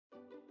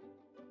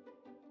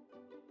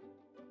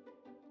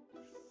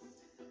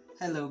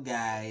Hello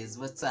guys,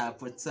 what's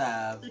up? It's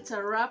a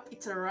wrap.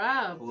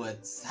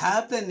 What's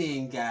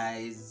happening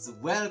guys?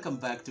 Welcome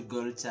back to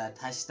Goal Chat.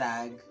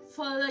 Hashtag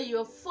Follow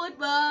your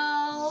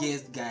football.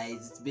 Yes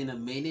guys, it's been a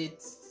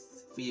minute.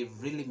 We've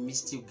really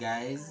missed you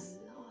guys.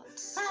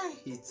 A lot.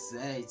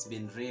 It's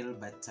been real,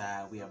 but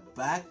we are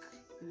back.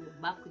 We're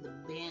back with a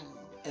bang.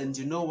 And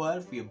you know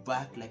what? We're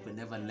back like we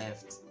never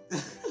left.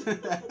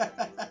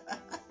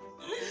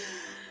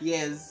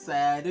 Yes,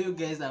 I know you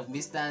guys have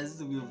missed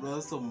us. We've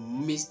also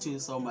missed you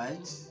so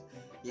much.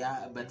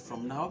 Yeah, but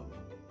from now,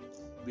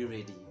 be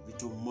ready.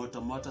 Vitu moto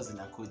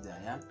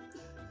zinakuja, yeah.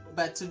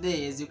 But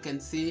today, as you can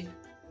see,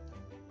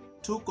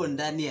 tuko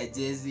ndani ya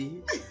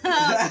jezi.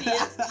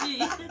 PSG.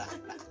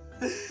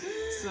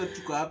 So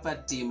tuko hapa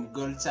team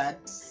Goal Chat.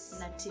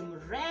 Na team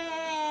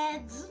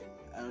Reds.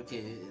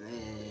 Okay,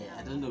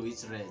 I don't know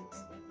which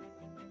Reds.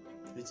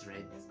 Which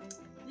Reds?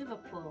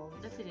 Liverpool,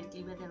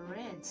 definitely with the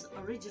Reds,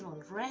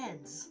 original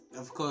Reds.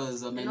 Of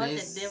course, Not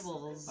the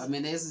Devils.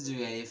 Wamenaice juu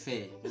ya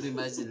FA. Can you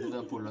imagine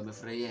Liverpool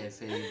wamefurahia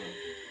FA hivyo?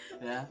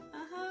 Yeah.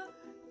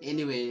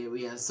 Anyway,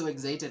 we are so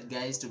excited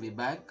guys to be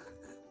back.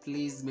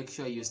 Please make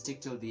sure you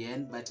stick till the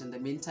end, but in the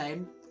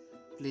meantime,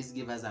 please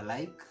give us a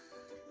like.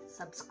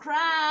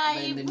 Subscribe.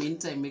 But in the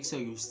meantime, make sure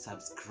you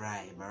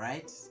subscribe,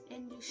 alright?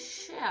 And you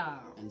share.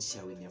 And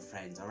share with your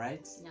friends,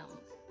 alright? Yeah.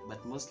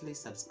 But mostly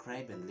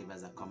subscribe and leave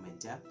us a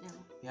comment, yeah? Yeah.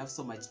 We have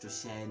so much to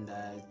share, and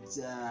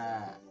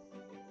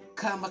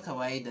kama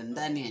kawaida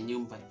ndani ya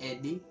nyumba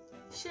Eddie.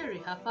 Sherry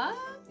hapa.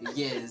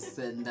 Yes,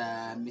 and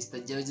Mr.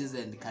 Georges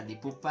and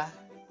Kalipupa.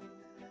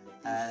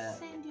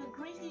 Send your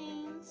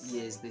greetings.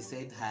 Yes, they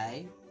said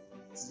hi.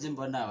 Sijui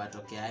mbona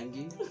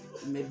watokeangi.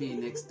 Maybe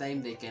next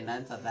time they can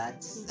answer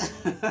that.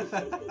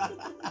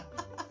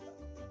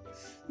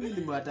 Mimi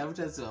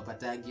nimewatafuta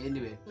siwapatangi.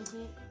 Anyway,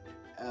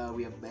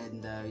 we have,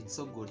 and it's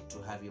so good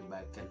to have you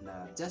back. And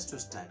just to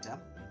start up,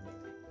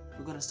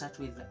 we're gonna start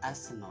with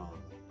Arsenal.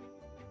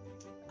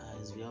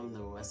 As we all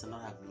know, Arsenal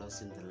have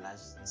lost in the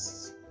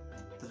last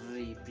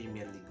 3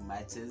 Premier League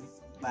matches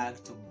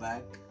back to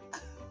back.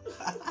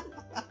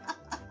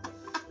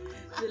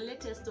 The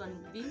latest one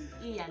being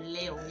ya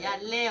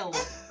leo.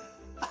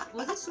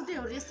 Was it today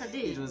or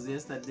yesterday? It was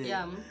yesterday.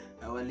 Yeah.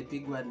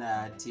 Walipigwa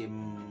na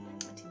team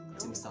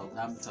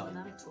Southampton.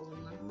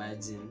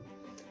 Imagine.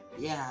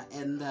 Yeah,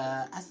 and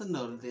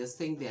Arsenal, they're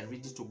saying they're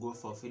ready to go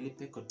for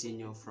Philippe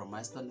Coutinho from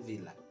Aston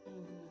Villa.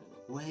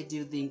 Why do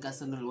you think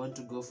Arsenal want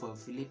to go for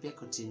Philippe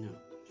Coutinho?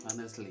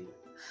 Honestly.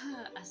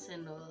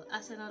 Arsenal.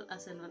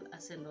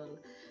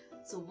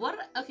 So what?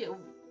 Okay,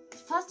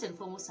 first and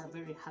foremost, I'm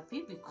very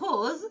happy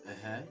because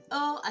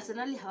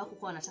Arsenal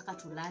hawakuwa wanataka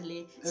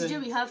tulale.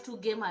 We have to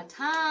game at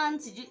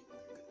hand.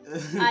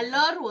 A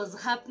lot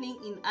was happening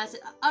in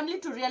Arsenal, only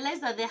to realize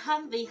that the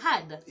hand they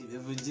had,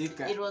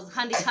 it was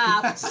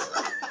handicapped.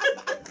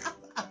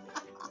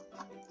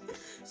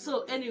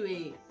 So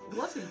anyway,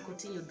 what will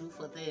Coutinho do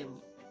for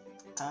them?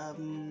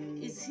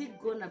 Is he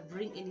gonna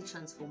bring any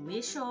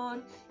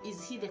transformation?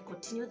 Is he the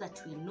Coutinho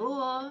that we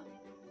know?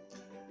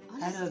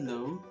 Honestly, I don't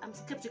know. I'm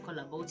skeptical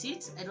about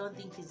it. I don't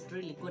think he's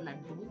really gonna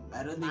do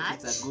I don't much.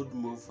 think it's a good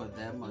move for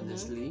them,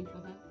 honestly.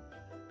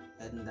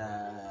 And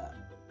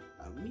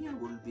me, I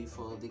will be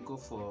for, they go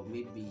for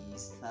maybe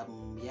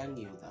some young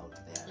youth out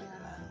there.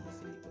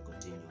 Philippe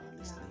Coutinho,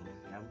 honestly.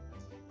 Yeah.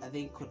 I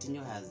think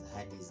Coutinho has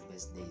had his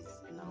best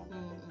days now.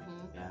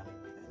 Yeah.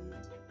 And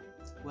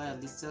well,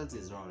 this tells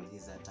his role.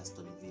 He's at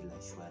Aston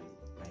Villa surely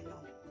right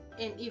now.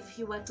 And if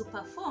he were to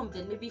perform,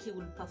 then maybe he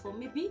will perform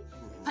maybe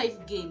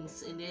 5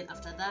 games, and then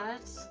after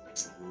that,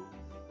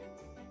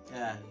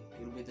 yeah,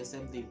 it will be the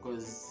same thing.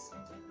 Because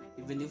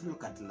even if you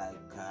look at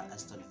like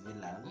Aston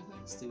Villa,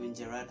 Steven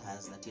Gerrard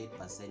has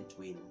 38%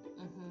 win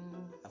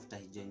after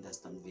he joined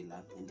Aston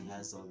Villa, and he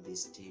has all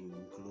this team,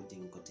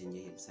 including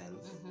Coutinho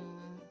himself.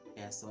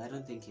 Yeah, so I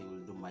don't think he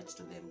will do much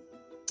to them,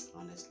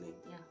 honestly.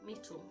 Yeah, me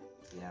too.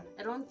 Yeah,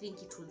 I don't think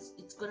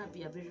it's gonna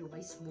be a very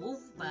wise move,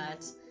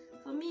 but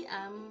for me,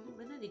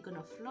 whether they're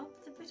gonna flop,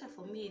 the better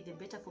for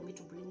me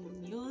to bring you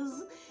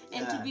news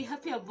and to be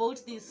happy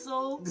about this.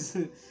 So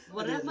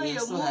whatever your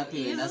so move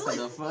happy is. when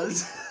Arsenal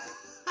falls.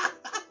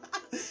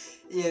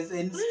 Yes,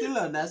 and still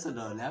on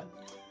Arsenal, yeah.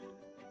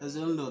 As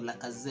you all know,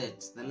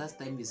 Lacazette, the last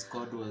time he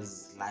scored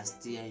was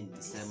last year in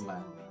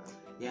December.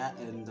 Yeah,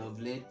 and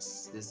of late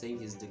they're saying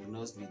he's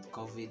diagnosed with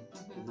COVID.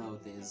 You know,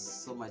 there's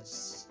so much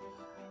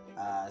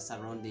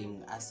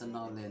surrounding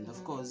Arsenal, and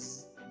of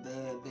course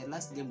the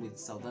last game with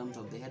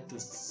Southampton, they had to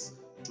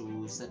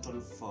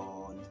settle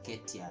for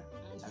Nketiah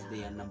as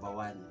their number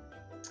 1.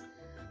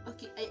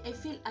 Okay, I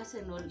feel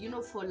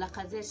Arsenal, for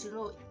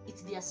Lacazette,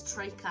 it's their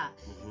striker.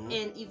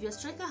 And if your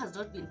striker has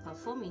not been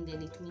performing,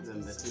 then it means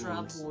there's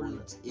trouble.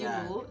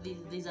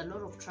 There's a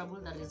lot of trouble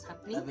that is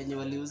happening. When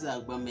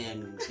waliuza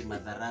Aubameyang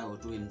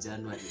kimadharau too in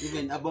January.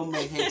 Even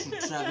Aubameyang had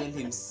to travel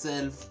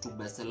himself to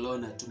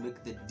Barcelona to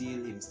make the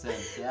deal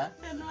himself, yeah?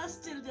 And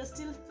they're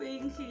still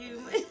paying him.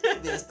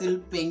 They're still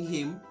paying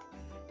him.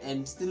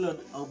 And still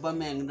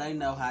Aubameyang right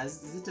now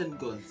has 10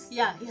 goals.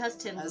 Yeah, he has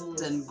 10 goals.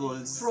 10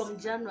 goals from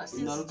January,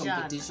 in all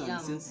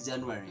competitions since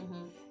January.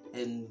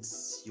 And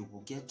you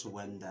will get to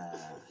wonder,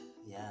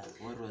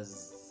 what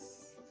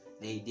was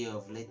the idea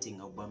of letting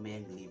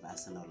Aubameyang leave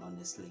Arsenal,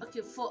 honestly?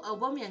 Okay, for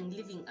Aubameyang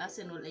leaving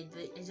Arsenal,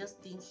 I just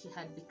think he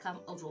had become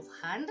out of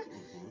hand.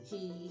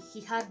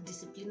 He had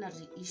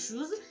disciplinary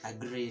issues.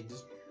 Agreed.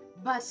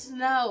 But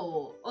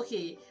now,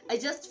 okay, I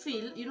just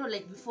feel,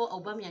 like before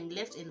Aubameyang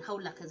left and how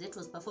Lacazette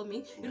was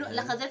performing,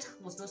 Lacazette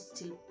was not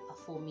still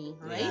performing,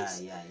 right?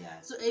 Yeah.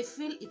 So I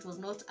feel it was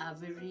not a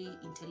very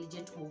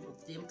intelligent move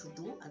of them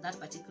to do at that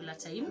particular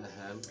time.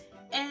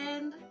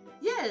 And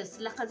yes,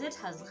 Lacazette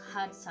has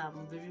had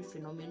some very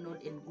phenomenal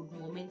and good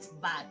moments,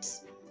 but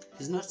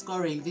he's not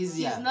scoring this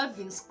year. He's not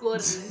been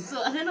scoring.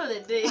 So at the end of the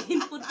day,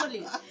 in football,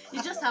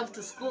 you just have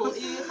to score.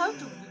 You have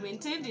to be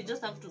maintained. You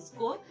just have to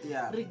score,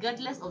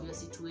 regardless of your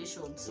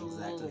situation. So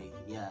exactly,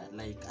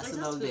 like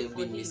Arsenal, they've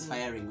been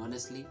misfiring.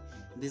 Honestly,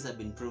 these have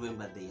been proven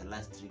by their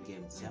last 3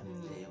 games.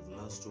 They have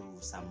lost to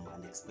some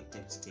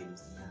unexpected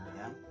teams.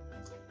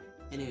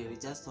 Anyway, we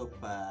just hope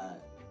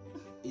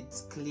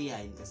it's clear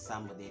in the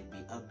summer they'll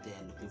be out there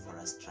looking for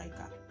a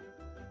striker,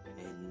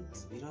 and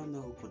we don't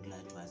know who could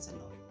lie to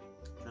Arsenal.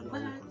 Who could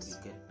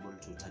be able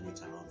to turn it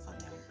around for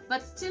them.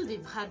 But still,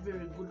 they've had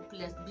very good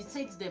players.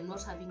 Besides them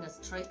not having a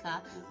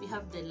striker, we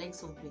have the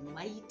likes of Ben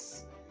White.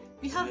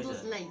 We have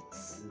those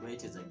likes. Ben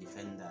White is a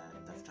defender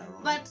after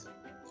all. But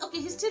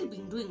okay, he's still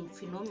been doing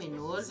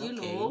phenomenal.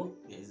 Yeah,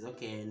 he's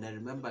okay. And I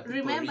remember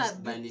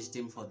banished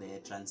him for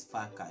the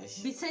transfer cash.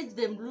 Besides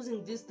them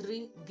losing these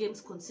 3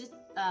 games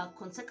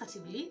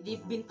consecutively,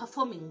 they've been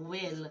performing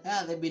well.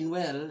 Yeah, they've been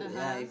well.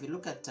 Yeah, if you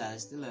look at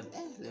still on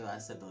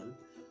Arsenal.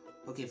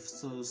 Okay,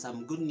 so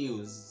some good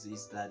news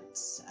is that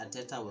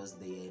Arteta was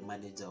the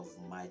manager of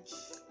March.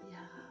 Yeah.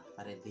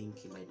 But I think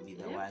he might be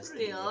the worst.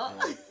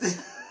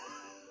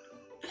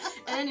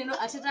 And then,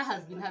 Arteta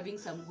has been having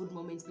some good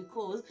moments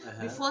because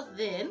before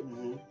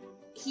then,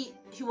 he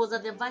was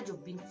at the verge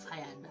of being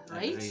fired,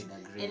 right? Agreed.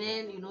 And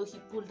then, he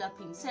pulled up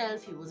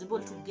himself. He was able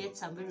to get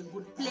some very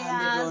good players.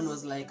 And everyone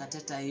was like,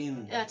 Arteta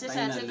in.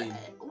 Arteta.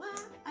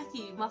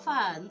 Aki, my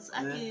fans,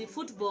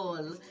 football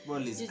is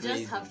you crazy.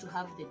 Just have to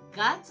have the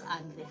guts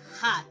and the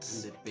heart.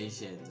 And the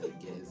patience, I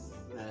guess.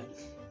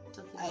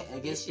 I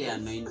guess the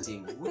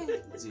anointing.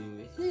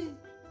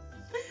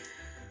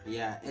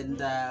 Yeah,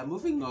 and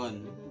moving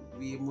on,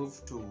 we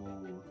move to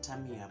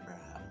Tammy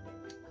Abraham.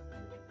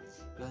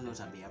 You all know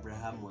Tammy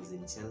Abraham was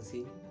in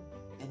Chelsea,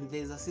 and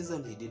there's a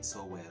season he did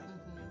so well.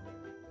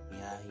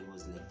 Yeah, he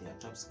was like their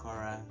top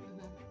scorer.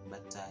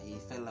 But he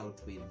fell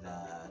out with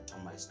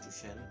Thomas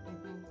Tuchel,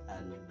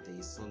 and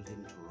they sold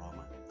him to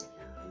Roma,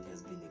 and he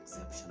has been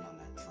exceptional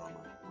at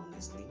Roma,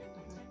 honestly.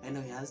 I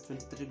know he has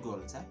 23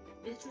 goals, huh?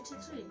 Yeah,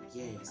 23.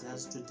 Yes, he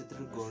has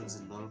 23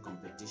 goals in all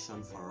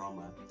competition for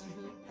Roma,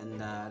 and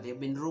there have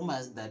been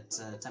rumors that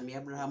Tammy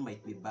Abraham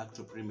might be back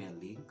to Premier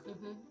League.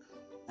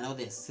 And now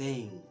they're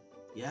saying,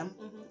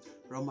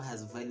 Roma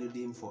has valued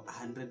him for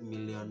 £100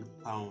 million.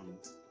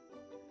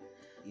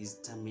 Is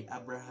Tammy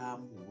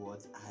Abraham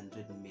worth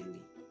 100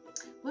 million?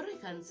 What I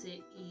can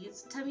say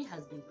is Tammy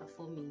has been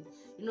performing.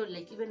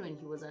 Like even when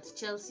he was at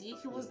Chelsea,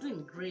 he was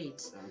doing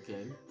great.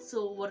 Okay.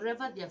 So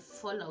whatever their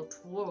fallout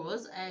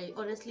was, I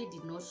honestly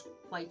did not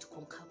quite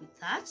concur with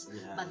that.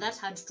 Yeah. But that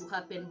had to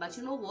happen. But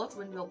you know what?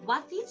 When you're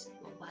worth it,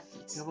 you're worth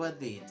it. You're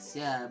worth it.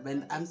 Yeah.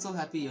 But I'm so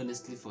happy,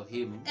 honestly, for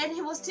him. And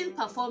he was still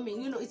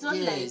performing. It's not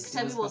like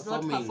Tammy was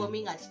not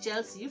performing at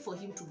Chelsea for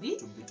him to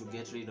get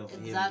rid of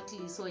him.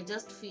 Exactly. So I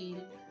just feel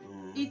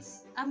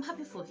I'm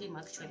happy for him,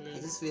 actually. I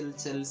just feel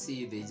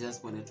Chelsea, they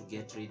just wanted to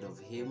get rid of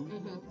him.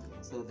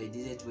 So they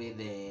did it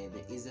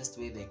the easiest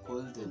way they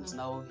could, and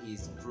now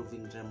he's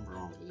proving them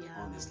wrong,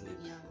 honestly.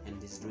 Yeah.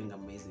 And he's doing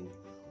amazing.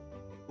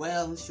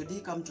 Well, should he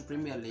come to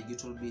Premier League,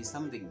 it will be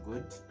something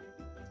good.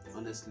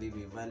 Honestly,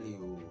 we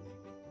value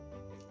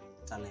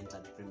talent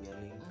at Premier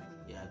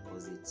League,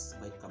 because it's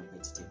quite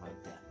competitive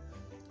out there.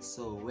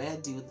 So where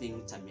do you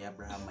think Tammy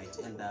Abraham might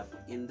end up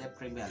in the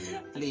Premier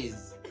League?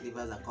 Please leave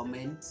us a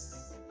comment.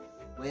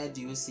 Where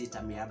do you see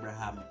Tammy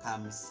Abraham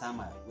come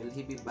summer? Will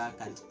he be back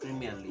at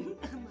Premier League?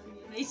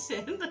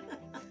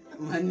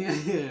 Man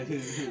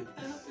United.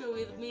 I hope you're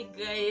with me,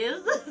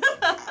 guys.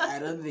 I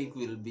don't think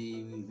we'll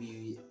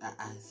be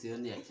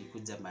sioni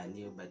akikuja Man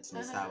U, but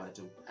ni sawa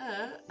tu.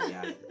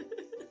 Yeah.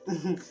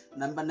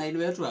 Number 9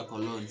 wetu wa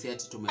Cologne, si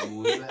ati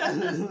tumemuuza.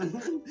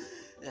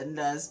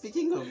 And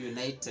speaking of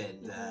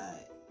United,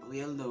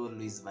 we all know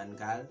Louis van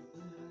Gaal.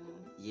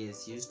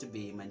 Yes, he used to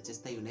be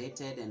Manchester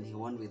United, and he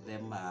won with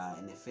them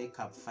in a FA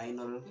Cup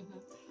final.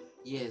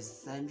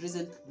 Yes, and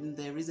in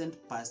the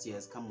recent past, he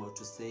has come out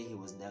to say he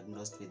was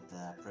diagnosed with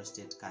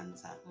prostate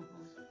cancer.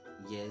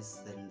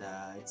 Yes, and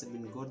it's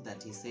been good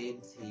that he said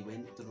he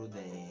went through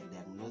the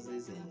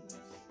diagnosis and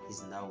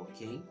he's now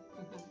okay.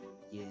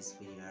 Yes,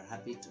 we are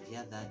happy to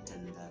hear that,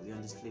 and we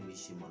honestly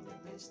wish him all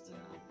the best.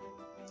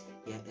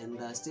 Yeah,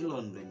 and still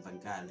on Van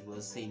Gaal, he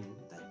was saying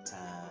that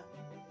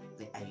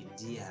the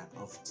idea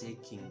of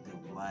taking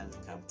the World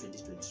Cup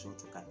 2022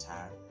 to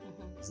Qatar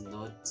is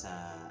not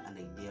an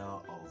idea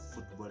of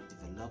football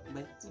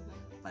development,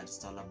 but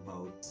it's all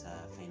about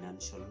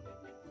financial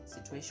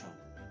situation.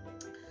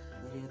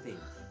 What do you think?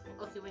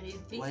 Okay, when you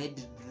think... Why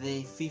did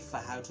they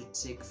FIFA have to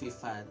take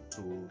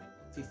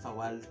FIFA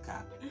World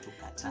Cup to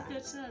Qatar?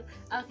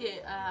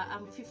 Okay,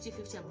 I'm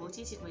 50-50 about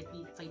it. It might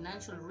be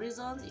financial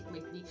reasons. It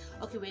might be...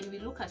 Okay, when we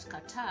look at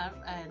Qatar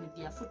and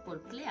their football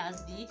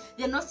players,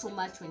 they're not so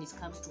much when it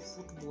comes to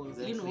football.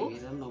 Exactly. You know, we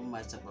don't know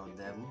much about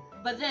them.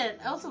 But then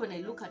also when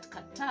I look at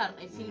Qatar,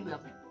 I feel we are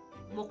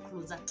more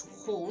closer to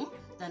home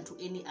than to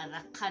any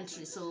other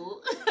country. So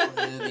What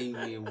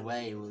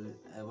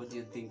do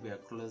you think we are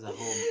closer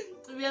home?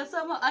 We are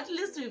somehow, at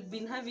least we've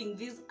been having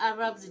these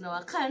Arabs in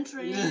our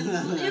countries.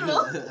 You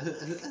know,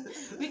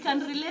 we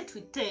can relate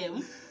with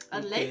them.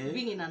 And like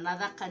being in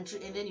another country,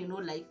 and then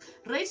like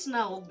right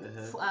now,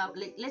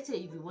 like let's say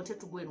if we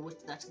wanted to go and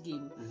watch that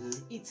game,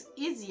 it's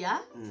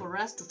easier for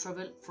us to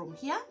travel from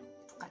here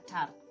to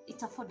Qatar.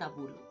 It's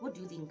affordable. What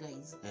do you think,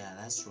 guys? Yeah,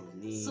 that's true.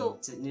 So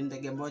ni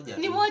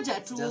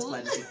moja tu. Just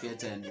one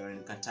ticket and you're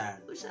in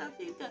Qatar.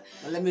 Ushafika.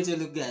 Well, let me tell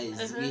you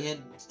guys, we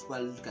had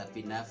World Cup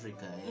in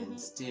Africa and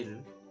still.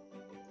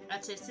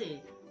 At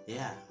say.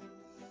 Yeah.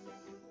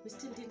 We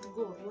still didn't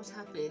go. What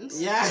happened?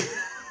 Yeah.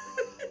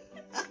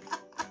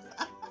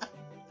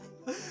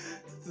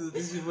 So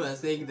these people are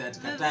saying that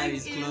Qatar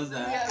is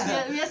closer.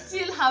 We are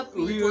still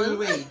happy. We will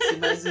wait.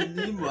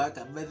 Imagine by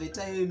the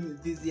time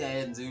this year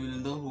ends, we will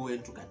know who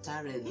went to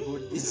Qatar and who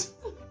did.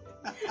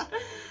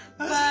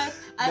 But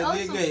I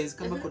also guys,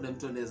 kama kuna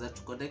mtu anaweza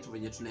to connect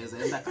venye tunaweza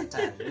enda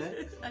Qatar,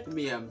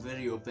 me, I'm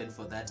very open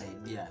for that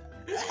idea.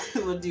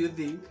 What do you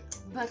think?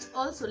 But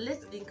also,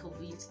 let's think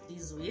of it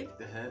this way.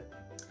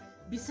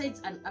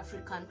 Besides an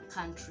African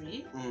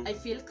country, I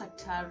feel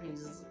Qatar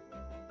is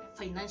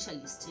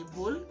financially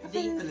stable.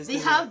 They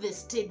have the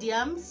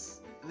stadiums.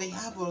 They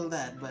have all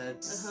that,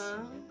 but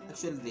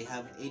actually they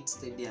have 8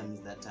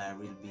 stadiums that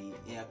will be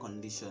air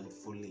conditioned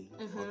fully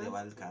for the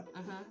World Cup.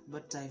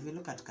 But if you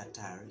look at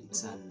Qatar,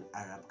 it's an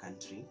Arab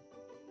country.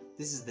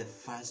 This is the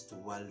first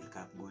World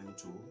Cup going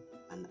to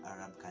an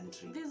Arab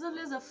country. There's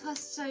always a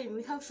first time.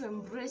 We have to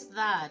embrace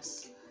that.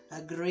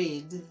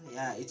 Agreed.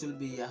 Yeah, it will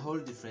be a whole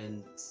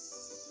different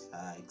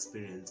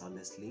experience,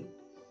 honestly.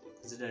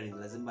 Considering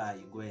lazima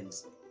you go and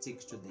stick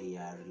to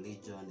their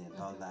religion and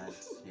all that.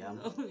 Yeah.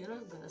 No, you're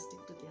not gonna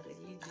stick to their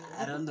religion.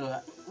 I don't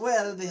know.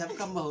 Well, they have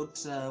come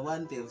out.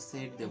 One, they've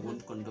said they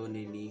won't condone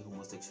any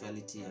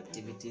homosexuality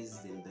activities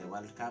in the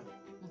World Cup.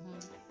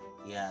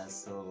 Yeah,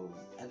 so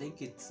I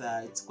think it's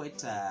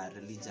quite a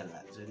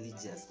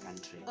religious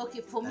country.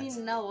 Okay, for me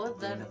now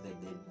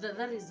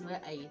that is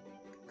where I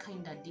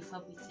kind of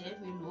differ with them,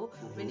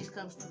 when it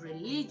comes to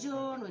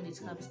religion, when it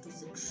comes to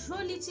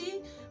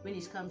sexuality, when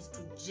it comes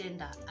to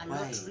gender, a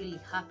lot really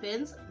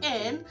happens.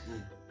 And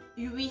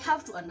we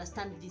have to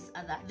understand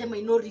the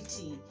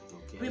minority.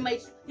 We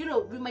might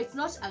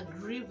not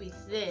agree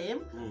with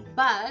them,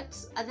 but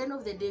at the end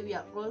of the day, we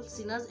are all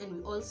sinners and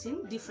we all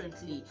sin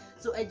differently.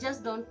 So I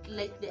just don't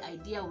like the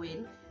idea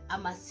when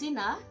I'm a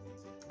sinner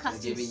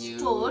casting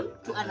stone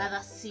to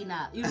another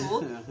sinner,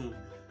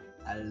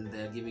 and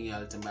they're giving you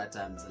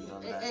ultimatums and all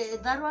that.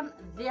 That one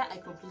there, I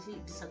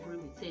completely disagree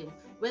with them.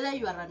 Whether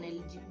you are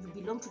you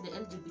belong to the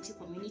LGBT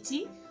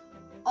community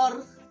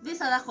or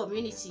this other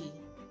community,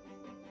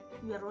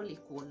 we are all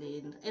equal,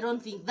 and I don't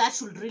think that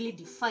should really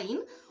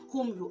define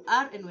whom you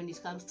are. And when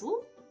it comes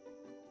to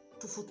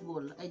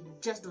football, I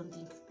just don't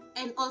think.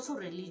 And also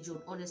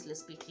religion, honestly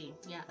speaking.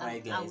 Yeah,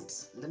 right,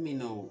 guys. Let me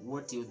know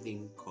what you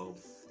think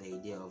of the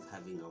idea of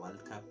having a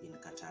World Cup in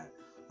Qatar.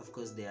 Of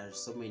course, there are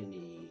so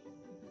many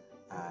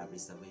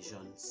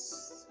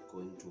reservations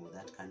going to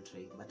that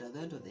country, but at the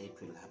end of the day, it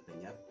will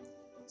happen. Yeah,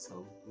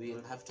 so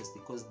we'll have to see,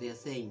 because they are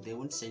saying they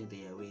won't change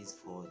their ways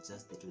for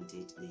just the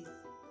 28 days.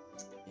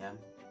 Yeah,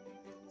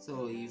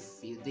 so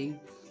if you think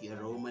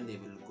you're a woman, they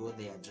will go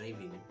there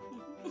driving.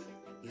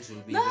 It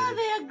will be they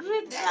are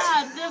great.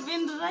 They've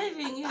been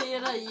driving.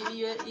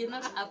 You're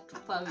not up to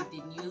par with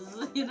the news.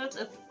 You're not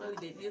up to par with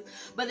the news.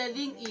 But the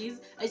thing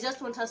is, I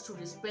just want us to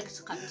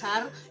respect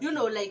Qatar.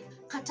 Like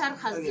Qatar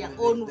has their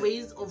own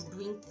ways of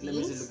doing things. Let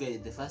me look at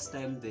it. The first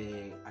time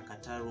a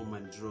Qatar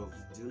woman drove,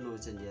 do you know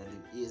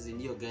is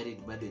in your gari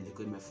bado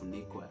ilikuwa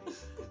imefunikwa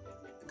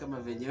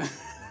kama venye.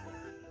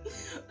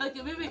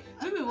 Okay, maybe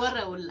what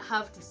I will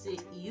have to say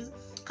is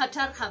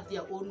Qatar have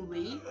their own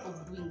way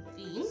of doing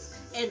things,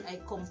 and I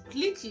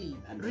completely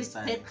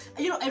respect.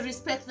 I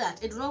respect that.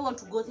 I do not want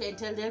to go there and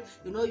tell them,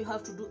 you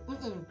have to do.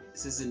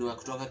 Sisi ni wa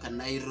kutoka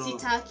Kanairo.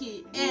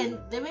 Sitaki, and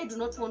they do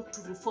not want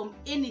to reform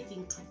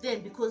anything to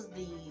them because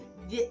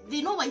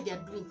they know why they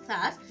are doing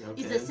that.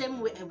 Okay. It's the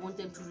same way I want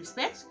them to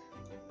respect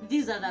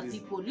these other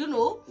people.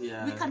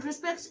 Yeah. We can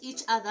respect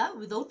each other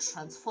without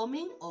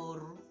transforming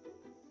or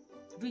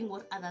doing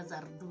what others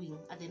are doing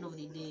at the end of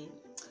the day.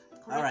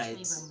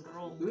 Alright,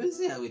 we will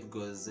see how it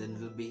goes, and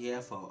we'll be here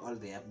for all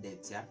the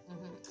updates. Yeah.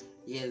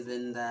 Yes,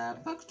 and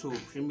back to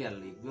Premier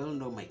League. We all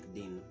know Mike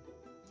Dean.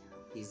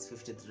 He's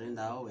 53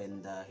 now,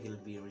 and he'll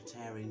be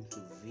retiring to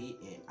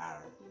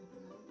VAR.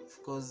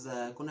 Of course,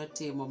 kuna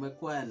team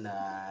wamekuwa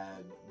na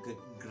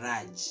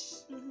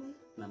grudge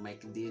na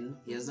Mike Dean.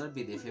 He has not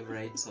been the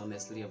favorite,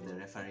 honestly, of the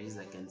referees,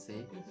 I can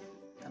say.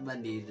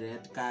 many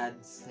red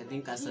cards. I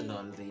think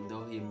Arsenal, they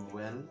know him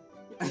well.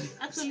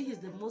 Actually, he's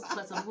the most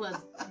person who has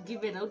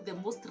given out the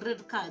most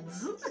red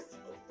cards.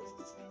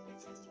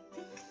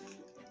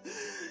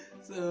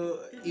 So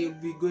you'll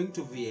be going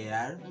to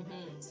VAR.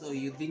 So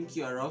you think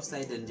you're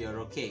offside and you're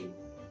okay.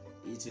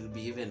 It will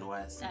be even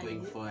worse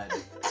going forward.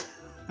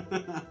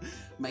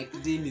 Mike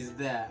Dean is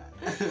there.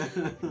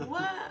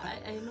 Well,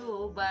 I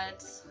know,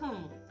 but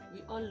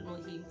we all know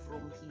him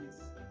from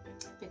his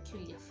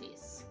peculiar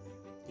face.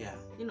 Yeah.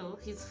 You know,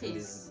 his face. And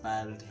his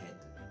bald head.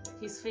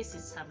 His face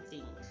is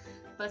something.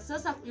 But so,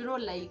 you know,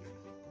 like,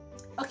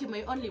 okay,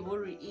 my only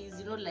worry is,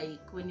 you know, like,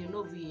 when you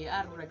know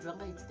VAR,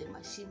 it's the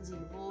machines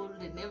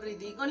involved and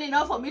everything. Only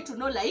now for me to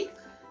know, like,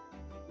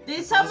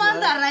 there's someone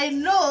that I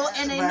know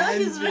and I know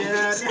his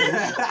reputation.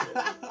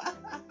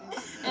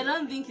 I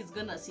don't think he's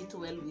gonna sit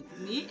well with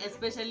me,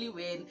 especially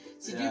when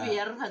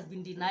VAR has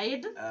been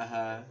denied.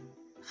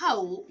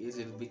 How? It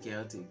will be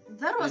chaotic.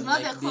 That was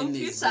not the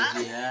computer.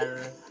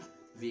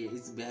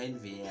 It's behind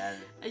VAR.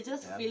 I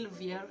just feel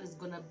VAR is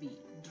gonna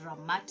be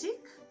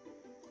dramatic,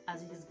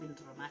 as it has been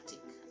dramatic.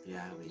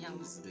 Yeah, when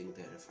he's doing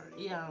the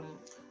referee. Yeah.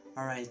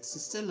 Alright, so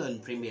still on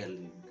Premier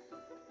League.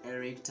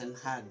 Eric Ten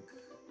Hag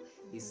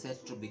is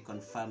set to be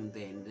confirmed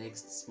the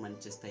next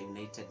Manchester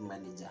United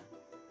manager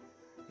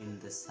in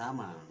the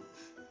summer.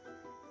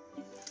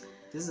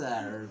 These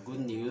are good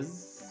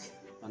news,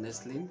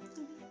 honestly.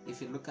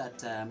 If you look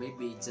at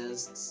maybe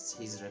just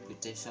his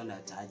reputation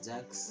at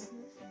Ajax,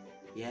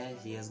 yeah,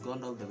 he has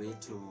gone all the way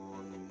to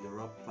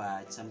Europe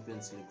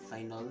Champions League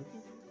final.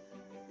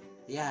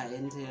 Yeah,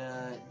 and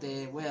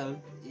the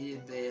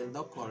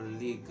local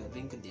league, I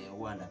think they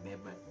won a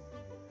baby,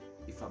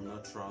 if I'm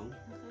not wrong.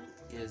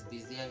 Yes,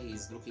 this year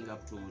he's looking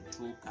up to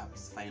 2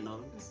 cups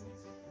final.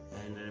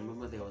 And I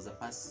remember there was a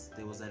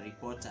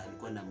reporter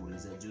alikuwa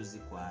anamuuliza juzi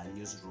kwa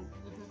newsroom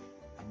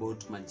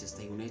about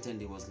Manchester United,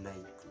 and he was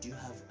like, do you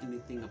have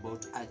anything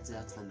about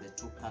Ajax and the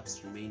 2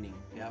 cups remaining?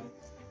 Yeah.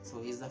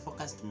 So he's a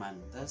focused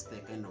man. That's the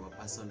kind of a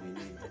person we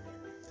need.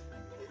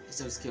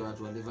 Acha usikie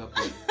watu wa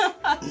Liverpool.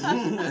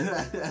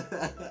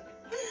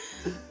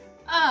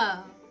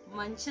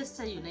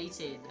 Manchester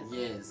United.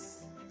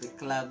 Yes, the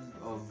club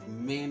of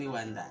many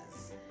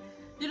wonders.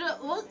 You know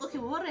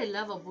what I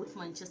love about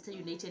Manchester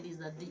United is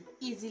that they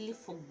easily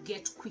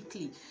forget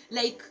quickly.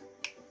 Like,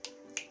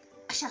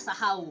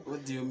 ashasahau.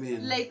 What do you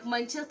mean? Like,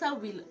 Manchester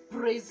will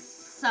praise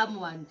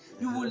someone,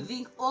 you will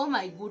think, oh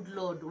my good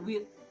lord,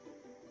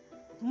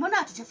 mbona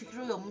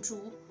hatujafikiria huyo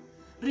mtu,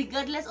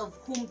 regardless of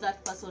whom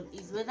that person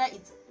is, whether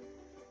it's,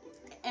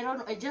 I don't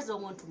know, I just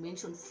don't want to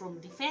mention, from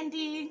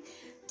defending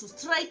to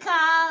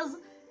strikers.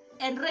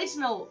 And right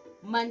now,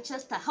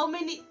 Manchester, how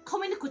many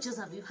coaches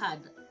have you had?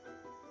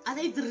 Are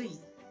they 3?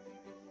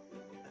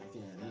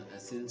 Yeah,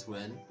 since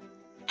when?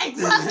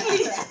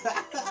 Exactly.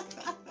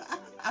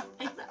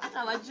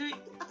 Exactly.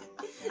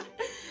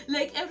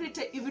 Like, every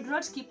time, if you do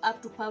not keep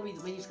up to par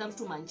with when it comes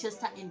to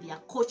Manchester and their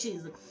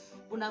coaches,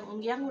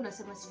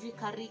 unasema sijui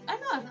Kari,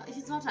 no,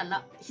 he's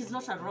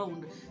not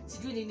around.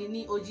 Sijui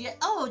nini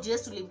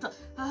OGS to live.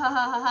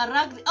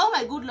 Oh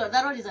my good lord,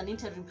 that one is an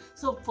interim.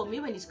 So for me,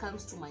 when it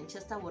comes to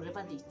Manchester,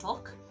 whatever they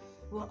talk,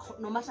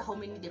 no matter how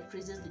many the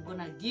praises they're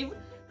gonna give,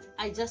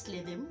 I just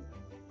let them,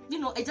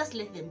 I just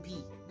let them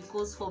be.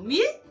 Because for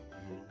me,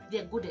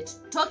 they're good at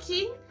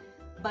talking,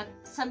 but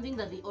something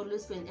that they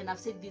always fail, and I've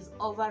said this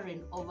over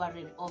and over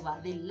and over,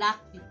 they lack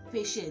the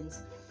patience.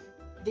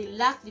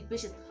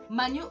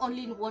 Man, you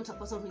only want a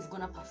person who is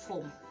gonna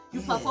perform.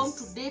 You perform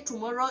today,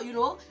 tomorrow,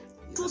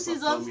 2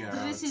 seasons,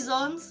 3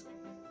 seasons,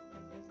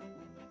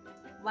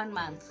 1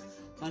 month.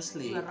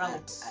 Honestly, you're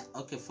out.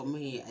 Okay, for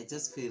me, I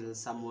just feel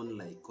someone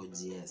like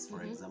OGS,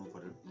 for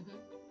example,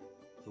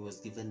 he was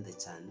given the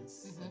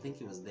chance. I think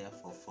he was there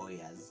for 4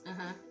 years.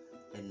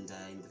 And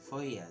in the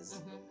 4 years,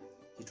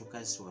 he took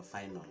us to a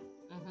final.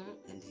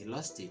 And he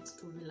lost it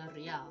to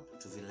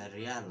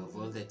Villarreal of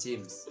all the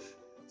teams.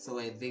 So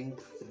I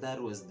think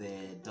that was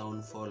the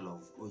downfall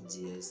of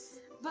OGS.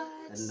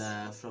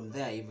 And from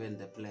there, even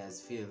the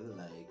players feel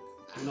like,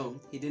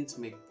 he didn't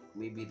make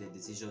maybe the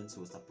decisions he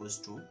was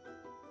supposed to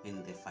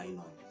in the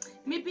final.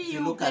 Maybe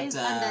you guys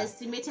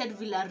underestimated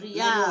Villarreal.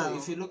 No,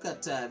 if you look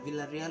at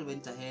Villarreal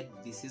went ahead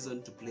this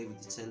season to play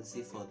with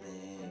Chelsea for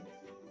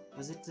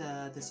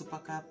the Super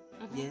Cup?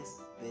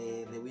 Yes,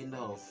 the winner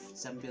of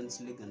Champions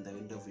League and the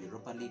winner of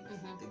Europa League.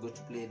 They go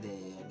to play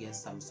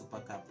against some Super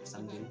Cup or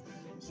something.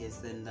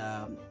 Yes, and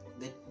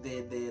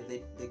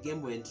the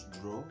game went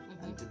draw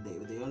until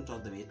they went all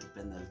the way to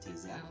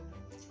penalties. Yeah.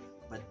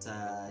 But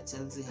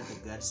Chelsea had the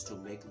guts to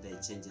make the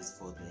changes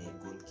for the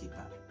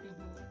goalkeeper.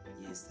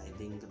 Yes, I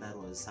think that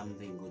was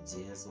something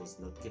OGS was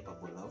not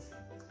capable of.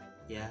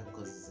 Yeah,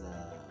 because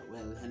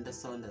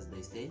Henderson, as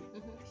they say,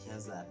 he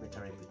has a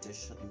better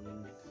reputation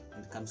when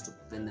it comes to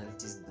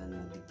penalties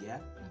than De Gea,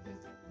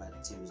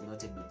 but he was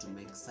not able to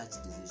make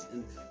such decisions.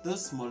 And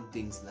those small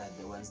things are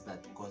the ones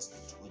that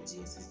cost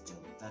OGS's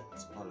job.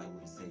 That's all I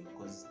would say.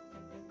 Because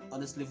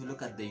honestly, if you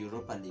look at the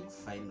Europa League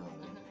final,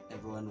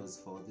 everyone was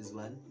for this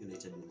one,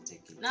 United will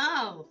take it.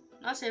 No,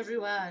 not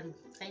everyone.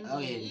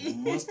 Okay,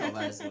 most of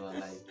us were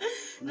like,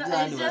 no,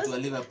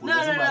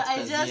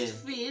 I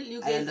just feel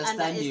you guys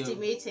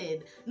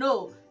underestimated.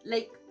 No,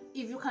 like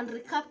if you can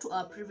recap to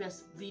our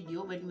previous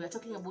video when we were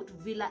talking about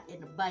Villa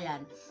and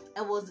Bayern,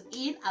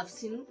 I've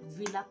seen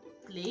Villa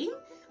playing,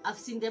 I've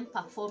seen them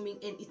performing,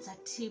 and it's a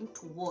team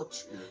to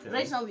watch. Okay.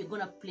 Right now we're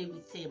gonna play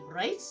with them,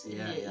 right?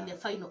 In the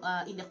final,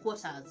 in the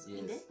quarters,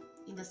 yes.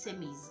 in the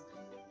semis.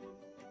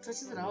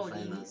 Semi. I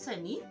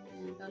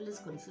always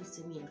confuse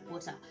semi and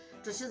quarter.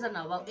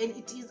 And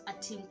it is a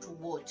team to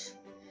watch.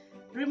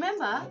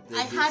 Remember,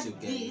 I had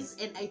this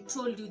and I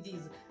told you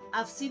this.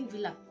 I've seen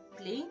Villa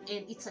playing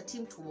and it's a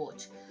team to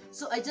watch.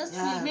 So I just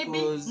feel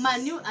maybe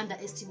Manu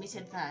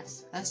underestimated that.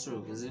 That's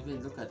true, because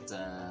even look at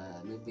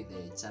maybe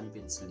the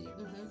Champions League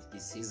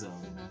this season.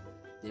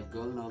 They've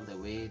gone all the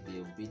way.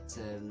 They've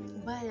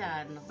beaten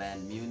Bayern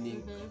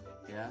Munich.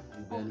 Yeah,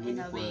 and Bayern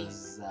Munich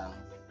was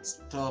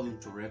storm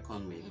to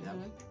reckon with.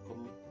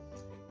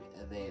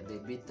 They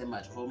beat them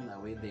at home.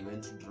 Away they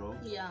went to draw.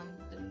 Yeah.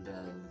 And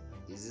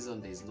this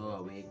season there is no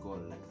away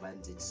goal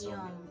advantage. So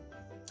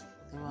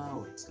they were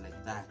out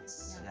like that.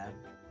 Yeah.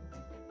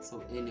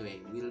 So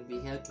anyway, we'll be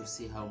here to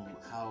see how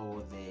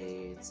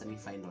the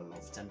semi-final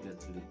of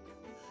Champions League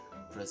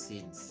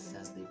proceeds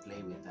as they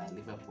play with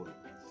Liverpool.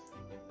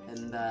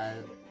 And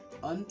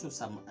on to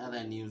some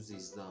other news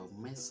is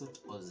Mesut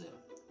Ozil.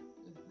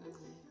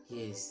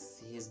 He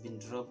has been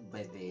dropped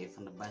by the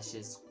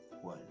Fenerbahce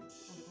squad.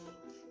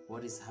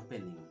 What is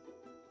happening?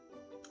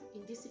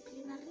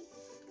 Indisciplinary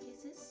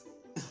cases,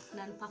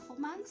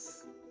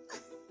 non-performance.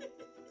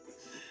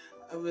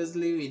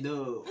 Obviously, we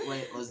know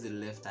why Ozil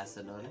left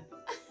Arsenal.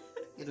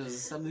 It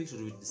was something to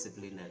do with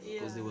disciplinary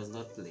because he was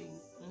not playing.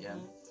 Yeah.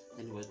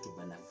 Then he went to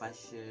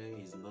Fenerbahce.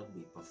 He's not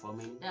been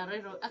performing. Yeah,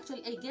 right.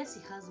 Actually, I guess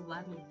he has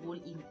one goal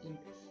in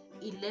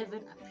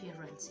 11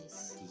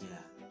 appearances.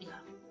 Yeah.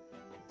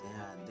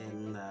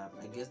 Then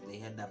I guess they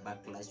had a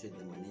backlash with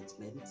the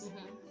management.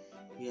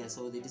 Yeah,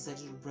 so they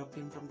decided to drop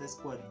him from the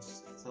squad.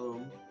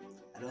 So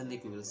I don't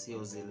think we will see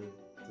Ozil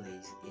play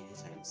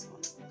anytime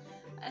soon.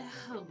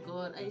 Oh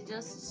God, I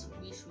just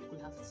wish we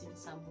could have seen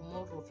some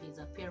more of his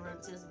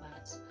appearances,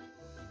 but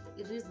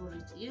it is what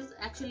it is.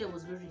 Actually, I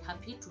was very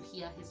happy to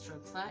hear his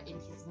transfer and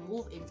his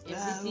move and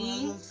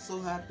everything. I was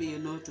so happy,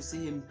 to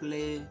see him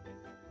play.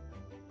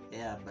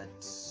 Yeah,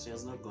 but she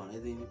has not gone. I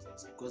think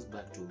it goes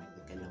back to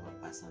the kind of a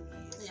person he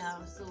is.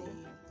 Yeah, so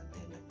at the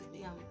end of the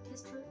day. Yeah,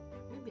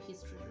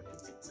 history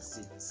repeats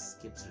itself. It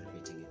keeps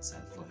repeating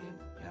itself for him.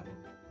 Yeah.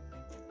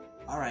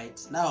 Alright,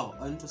 now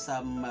on to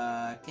some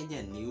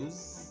Kenyan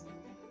news.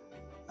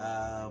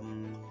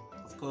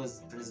 Of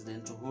course,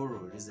 President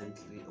Uhuru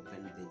recently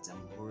opened the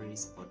Jamhuri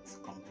Sports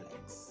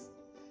Complex,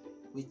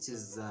 which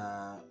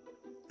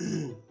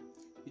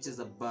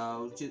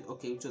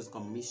was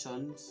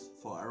commissioned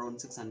for around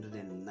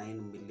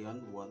 609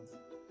 million worth,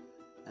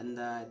 and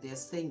they're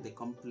saying the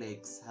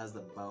complex has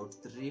about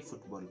 3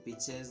 football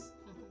pitches,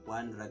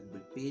 1 rugby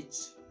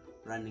pitch,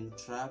 running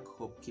track,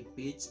 hockey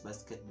pitch,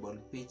 basketball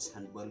pitch,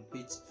 handball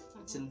pitch,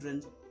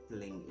 children's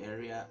playing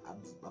area,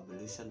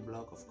 ablution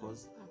block, of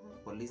course,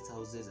 police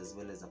houses as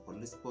well as a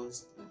police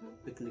post,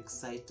 picnic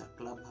site, a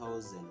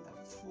clubhouse, and a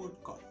food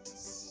court.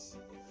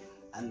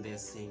 And they're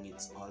saying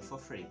it's all for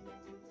free.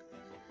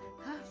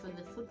 For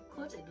the food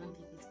court, I don't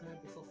think it's gonna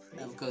be for free.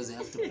 Of course, you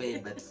have to pay,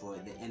 but for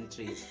the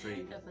entry is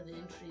free. Yeah, for the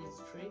entry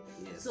is free.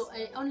 Yes. So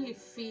I only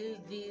feel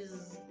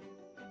this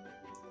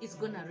is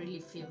gonna really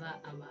favor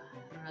our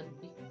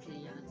rugby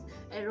players.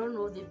 I don't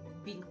know, they've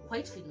been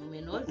quite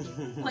phenomenal.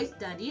 They've quite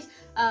done it.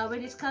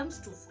 When it comes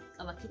to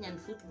our Kenyan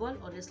football,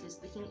 honestly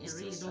speaking, I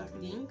really don't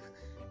think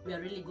we are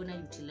really gonna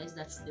utilize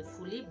that to the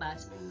fully.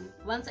 But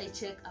once I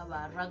check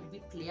our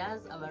rugby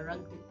players, our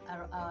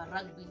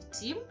rugby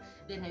team,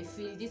 then I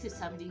feel this is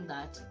something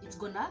that it's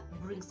gonna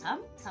bring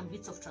some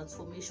bits of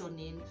transformation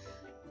in.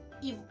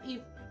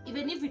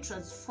 Even if we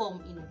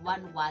transform in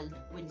one world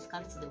when it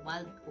comes to the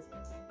world of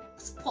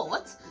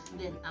sports,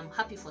 then I'm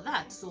happy for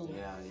that. So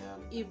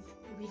if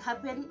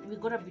we're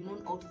gonna be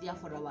known out there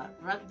for our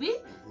rugby,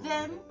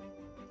 then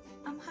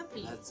I'm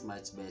happy. That's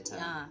much better.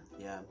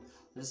 Yeah.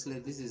 Honestly,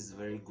 this is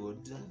very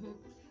good.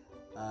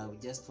 We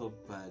just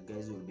hope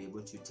guys will be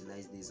able to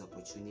utilize this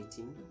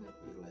opportunity.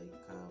 Like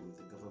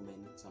the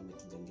government to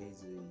engage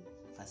the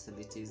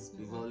facilities.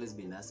 We've always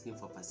been asking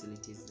for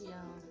facilities.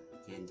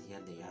 And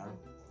here they are.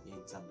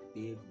 It's a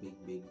big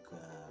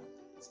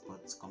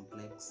sports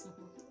complex.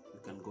 You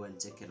can go and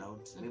check it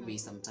out. Maybe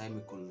sometime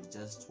we could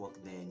just walk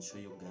there and show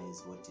you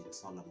guys what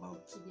it's all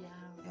about.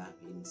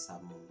 We'll show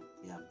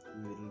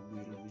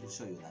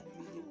you that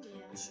video.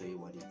 We'll show you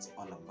what it's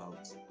all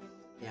about.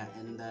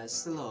 And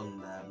still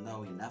on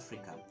now in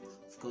Africa,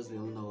 of course we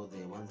all know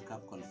the World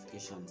Cup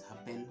qualifications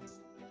happened,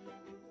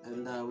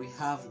 and we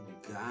have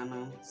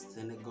Ghana,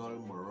 Senegal,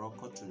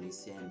 Morocco,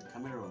 Tunisia, and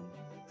Cameroon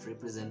to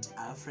represent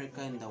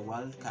Africa in the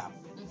World Cup.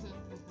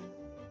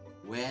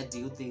 Where do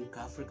you think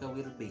Africa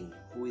will be?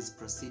 Who is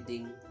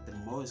proceeding the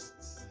most?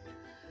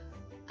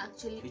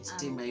 Actually, which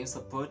team are you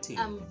supporting?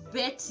 I'm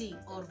betting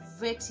or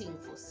vetting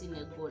for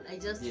Senegal. I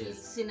just feel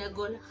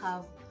Senegal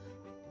have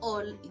all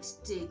it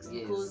takes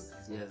because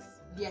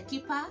their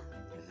keeper,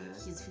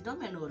 he's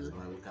phenomenal.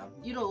 World Cup.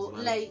 You know,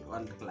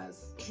 world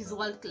class. He's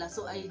world class.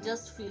 So I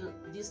just feel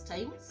this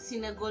time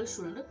Senegal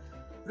should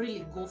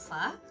really go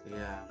far.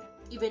 Yeah.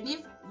 Even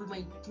if we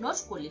might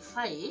not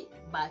qualify,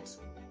 but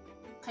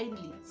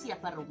kindly see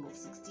up around of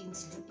 16.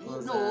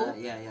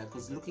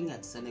 Because looking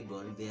at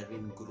Senegal, they are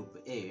in Group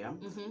A,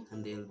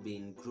 and they'll be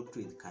in grouped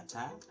with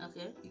Qatar,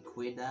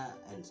 Ecuador,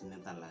 and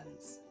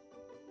Netherlands.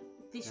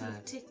 They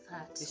should take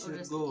that. They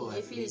should go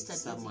I feel it's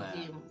somewhere.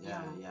 Game.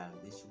 Yeah,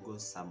 they should go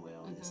somewhere,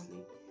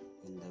 honestly.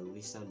 And I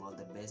wish them all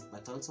the best.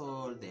 But also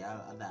all the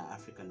other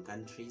African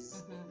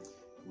countries,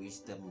 wish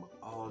them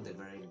all the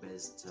very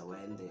best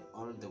when they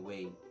all the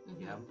way.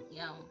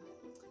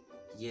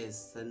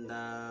 Yes, and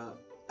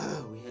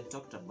we had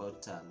talked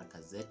about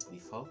Lacazette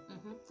before.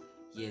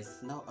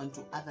 Yes, now on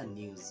to other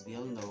news. We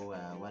all know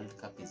World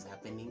Cup is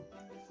happening,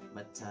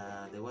 but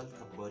the World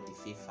Cup body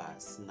FIFA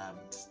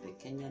snubbed the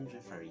Kenyan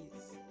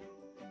referees.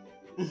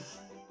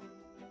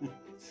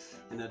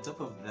 And on top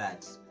of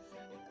that,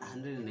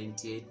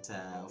 198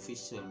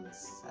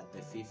 officials at the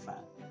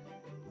FIFA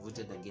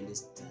voted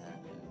against the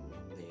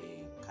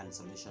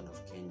cancellation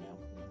of Kenya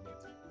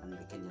and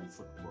the Kenyan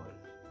football.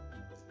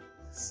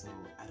 So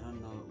I don't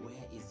know,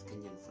 where is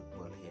Kenyan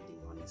football heading,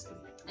 honestly?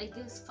 I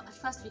guess at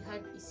first we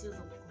had issues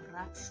of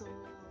corruption,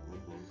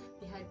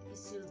 we had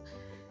issues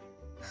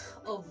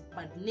of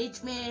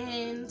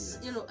management,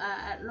 you know,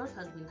 a lot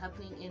has been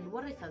happening, and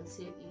what I can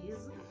say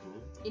is,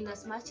 in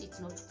as much it's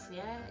not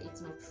fair,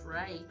 it's not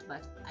right,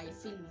 but I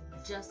feel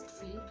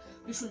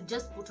we should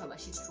just put our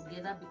shit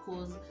together,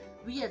 because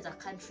we as a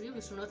country,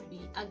 we should not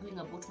be arguing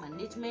about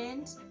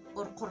management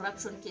or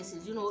corruption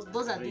cases. You know,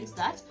 those are things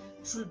that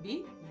should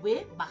be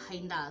way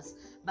behind us.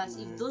 But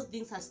if those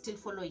things are still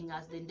following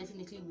us, then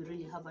definitely we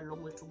really have a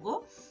long way to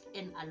go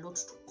and a lot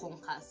to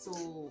conquer.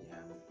 So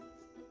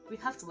we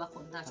have to work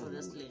on that,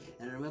 honestly.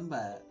 And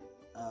remember,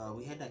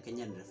 we had a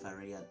Kenyan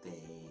referee at the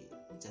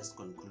just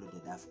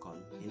concluded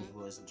AFCON, and he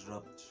was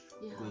dropped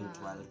going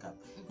to World Cup.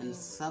 And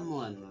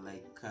someone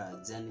like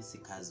Janice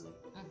Kazu,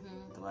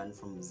 the one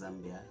from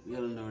Zambia, we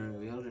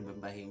all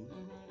remember him.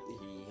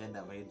 He had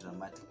a very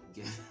dramatic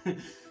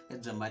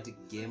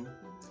game,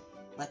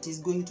 but he's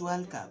going to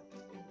World Cup.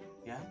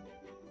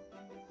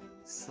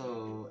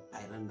 So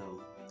I don't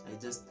know. I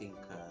just think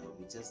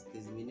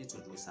we need to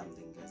do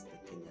something as the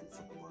Kenyan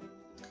football.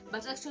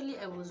 But actually,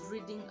 I was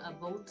reading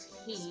about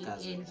him,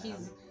 and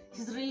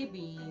he's really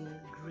been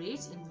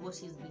great in what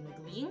he's been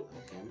doing.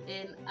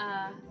 And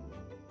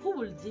who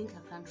will think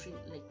a country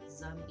like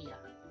Zambia,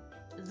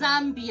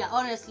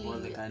 honestly, all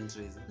the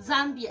countries,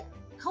 Zambia,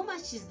 how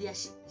much is their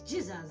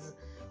Jesus?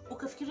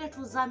 Ukafikiria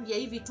tu Zambia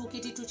hivi tu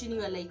kiti tu chini,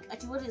 you are like,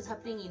 ati what is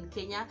happening in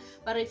Kenya?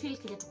 But I feel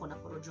Kenya tuko na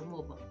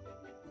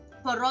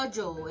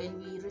porojo,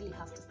 and we really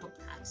have to stop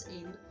that,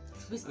 and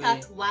we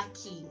start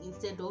working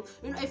instead of,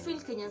 you know, I feel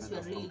Kenyans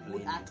were really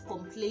good at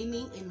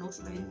complaining and not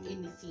doing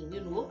anything,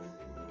 you know,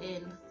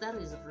 and that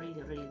is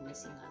really, really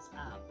messing us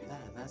up.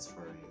 That's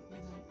for real.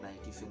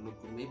 Like, if you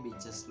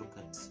just look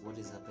at what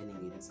is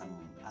happening in some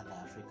other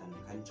African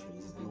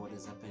countries and what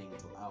is happening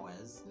to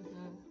ours,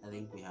 I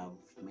think we have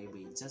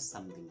maybe just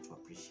something to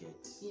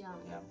appreciate.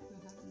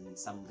 And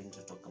something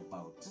to talk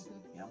about.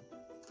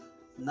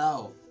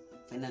 Now,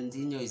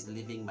 Fernandinho is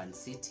leaving Man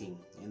City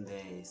in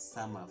the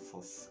summer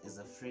as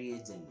a free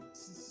agent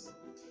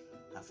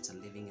after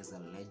living as a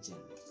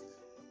legend.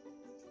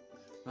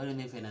 What do you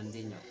mean,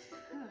 Fernandinho?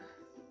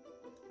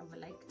 I've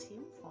liked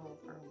him for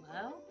a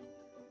while.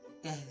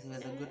 Yeah, he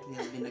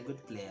has been a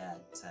good player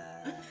at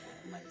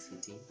Man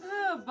City.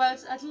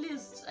 But at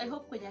least I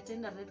hope when you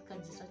attend a red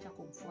card, zitacha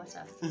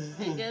kumfuata.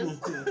 I guess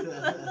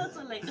that's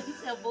all I can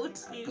say about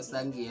him.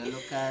 Kusangi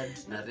yellow card,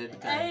 na red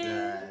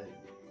card.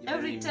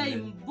 Every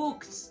time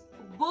booked.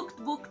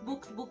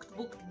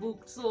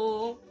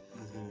 So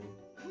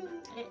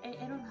I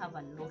don't have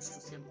a lot to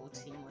say about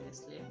him,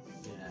 honestly.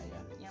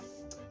 Yeah.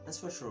 That's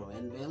for sure.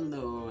 And we all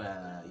know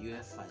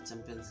UEFA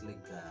Champions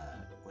League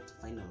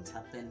quarterfinals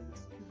happened.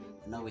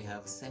 Now we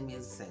have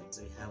semis set.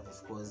 We have,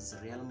 of course,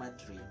 Real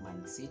Madrid,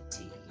 Man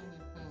City,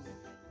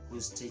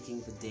 who's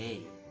taking the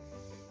day.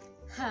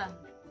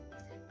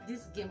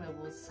 This game, I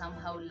was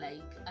somehow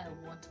like, I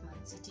want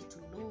Man City to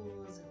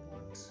lose, I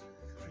want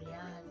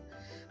Real,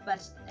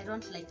 but I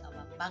don't like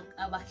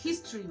our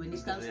history when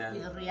it comes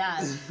with Real.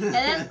 And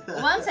then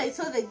once I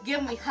saw the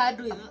game we had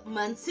with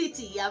Man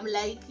City, I'm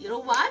like, you know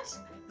what?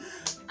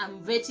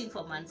 I'm waiting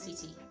for Man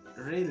City.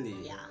 Really?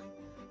 Yeah.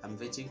 I'm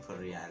waiting for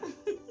Real.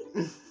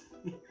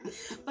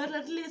 But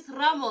at least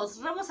Ramos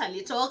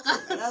alitoka.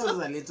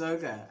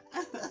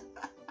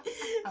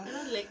 I'm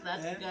not like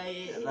that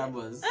guy.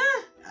 Ramos.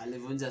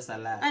 Alivunja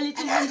Salah.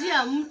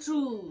 Alituvunjia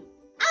mtu.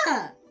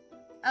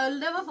 I will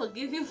never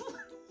forgive him.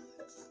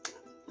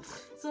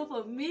 So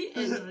for me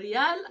and Real,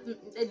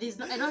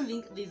 I don't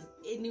think there's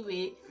any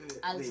way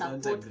I'll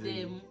support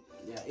them.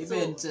 Yeah,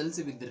 even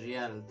Chelsea with the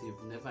Real,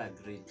 they've never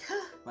agreed.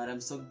 But I'm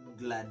so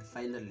glad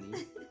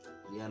finally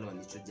Real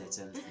walichuja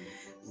Chelsea.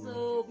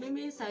 So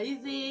mimi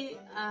saizi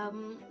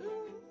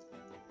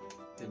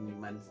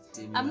team,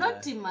 I'm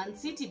not Team Man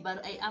City,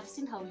 but I have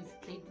seen how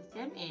we've played with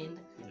them, and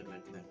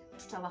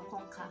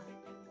tutawakonka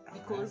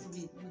because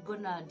we're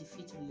gonna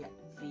defeat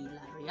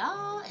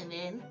Villarreal, and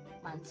then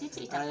Man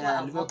City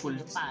itakuwa Liverpool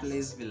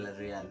plays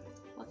Villarreal.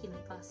 Walk in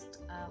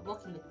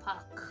the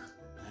park.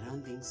 I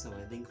don't think so.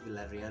 I think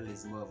Villarreal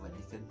is more of a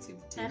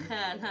defensive team.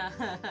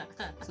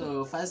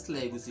 So first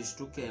leg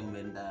usishtuke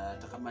and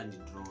takama ni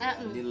draw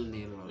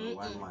 0-0 or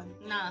 1-1.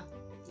 Nah.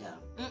 Yeah.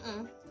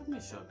 I'm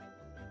sure.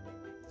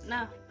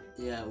 Nah.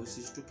 Yeah,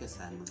 usishtuke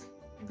sana.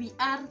 We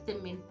are the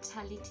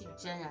mentality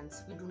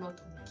giants. We do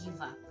not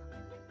give up.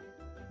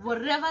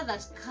 Whatever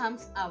that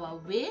comes our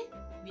way,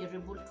 we are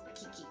able to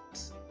kick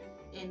it.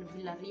 And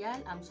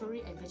Villarreal, I'm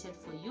sorry I waited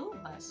for you,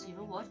 but you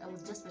know what? I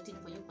was just waiting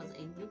for you because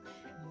I knew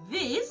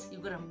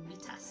you're gonna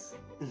meet us.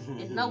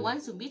 And now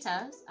once you meet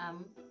us,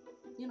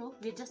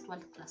 we're just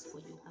world class for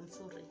you. I'm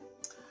sorry.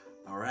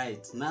 All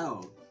right,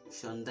 now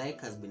Sean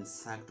Dyche has been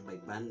sacked by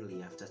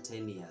Burnley after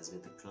 10 years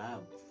with the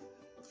club.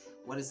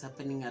 What is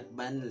happening at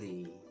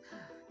Burnley?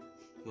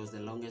 He was the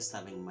longest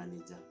serving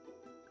manager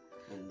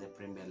in the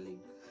Premier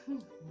League.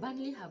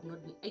 Burnley have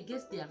not been, I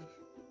guess they are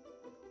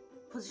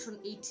position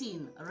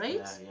 18,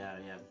 right?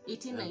 Yeah.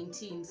 18,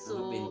 19.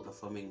 So been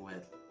performing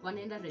well.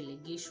 Wanaenda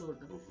relegation.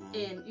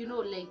 And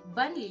like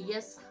Burnley,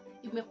 yes,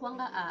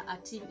 imekwanga a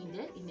team in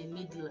the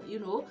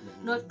middle,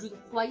 not doing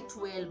quite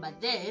well, but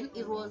then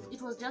it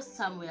was just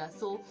somewhere.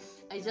 So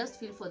I just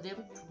feel for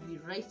them to be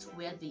right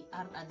where they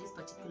are at this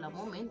particular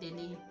moment, then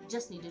they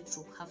just needed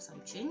to have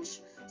some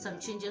changes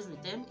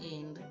with them,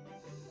 and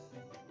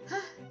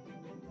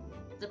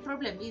the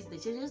problem is the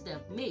changes they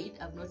have made,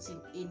 I've not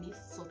seen any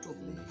sort of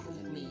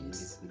improvement. Any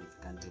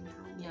significant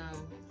improvement. Yeah.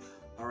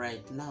 All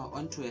right, now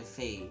on to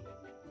FA.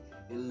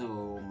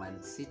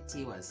 Man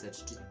City was set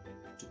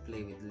to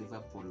play with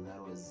Liverpool.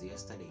 That was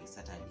Saturday.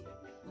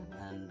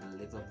 And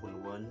Liverpool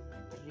won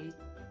 3-2.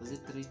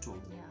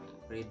 Yeah.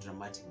 Very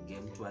dramatic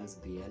game towards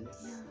the end.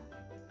 Yeah.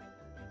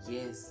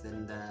 Yes,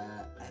 and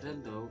I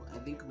don't know. I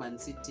think Man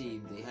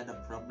City, they had a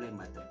problem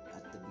at the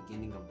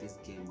beginning of this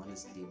game.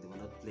 Honestly, they were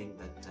not playing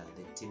the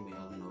team we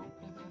all know.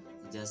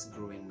 It just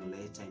grew in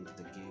later into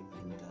the game,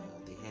 and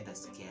they had a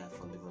scare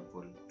for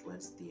Liverpool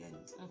towards the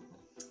end.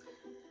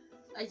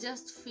 I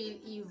just feel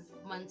if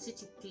Man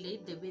City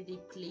played the way they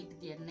played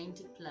their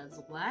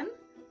 90+1,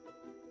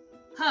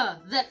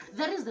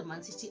 that is the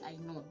Man City I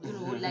know.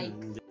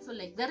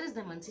 That is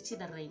the Man City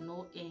that I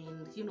know,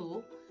 and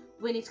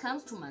when it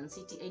comes to Man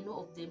City, I know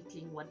of them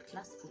playing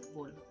world-class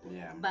football.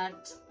 Yeah.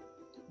 But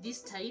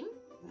this time,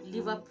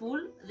 Liverpool,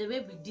 the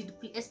way we did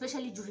play,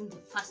 especially during the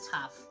first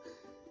half,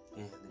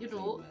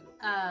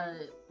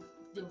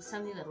 there was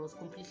something that was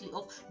completely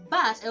off.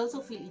 But I also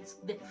feel it's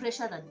the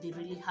pressure that they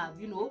really have.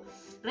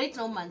 Right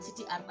now, Man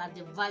City are at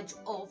the verge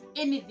of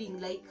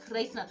anything. Like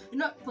right now,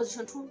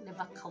 position 2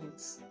 never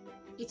counts.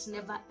 It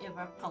never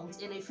ever counts.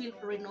 And I feel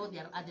right now they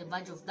are at the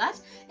verge of that.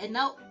 And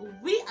now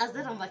we, as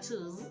the number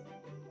 2s,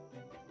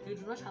 we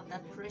do not have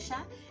that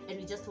pressure, and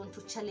we just want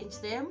to challenge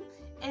them,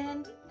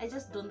 and I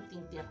just don't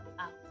think they're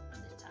up to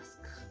the task.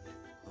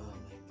 Oh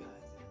my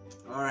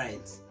god. All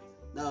right,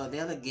 now the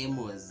other game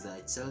was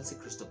Chelsea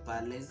Crystal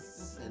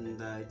Palace,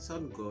 and it's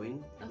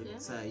ongoing.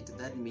 It's at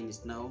that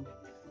minute now.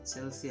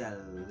 Chelsea are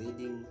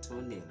leading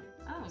 2-0.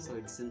 So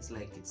it seems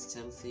like it's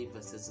Chelsea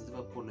versus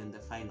Liverpool in the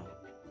final.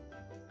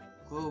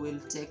 Who will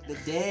take the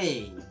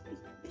day?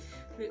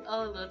 We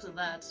all know to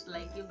that.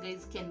 Like, you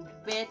guys can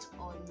bet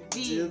on this.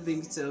 Do you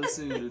think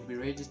Chelsea will be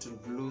ready to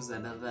lose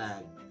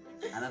another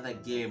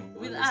game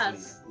with honestly?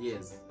 us?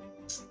 Yes.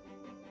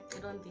 I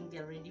don't think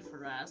they're ready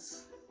for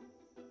us.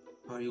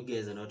 Or you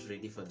guys are not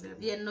ready for them?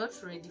 They are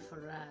not ready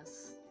for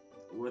us.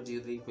 What do you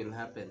think will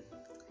happen?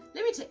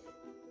 Let me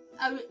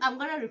I'm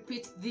gonna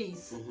repeat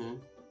this.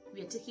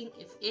 We are taking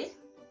FA.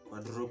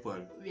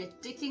 Quadruple. We are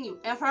taking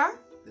UEFA.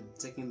 We're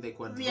taking the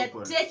quadruple. We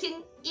are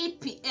taking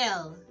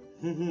EPL.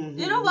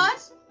 You know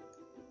what?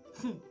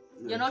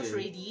 You're not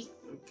ready.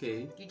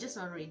 Okay. You're just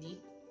not ready.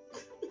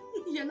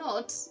 You're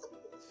not.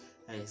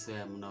 I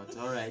swear I'm not.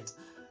 Alright.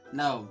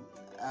 Now,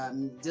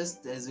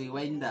 just as we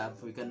wind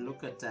up, we can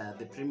look at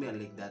the Premier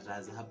League that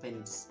has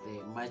happened,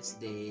 the match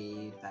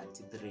day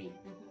 33.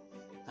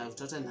 Now,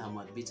 Tottenham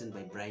were beaten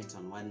by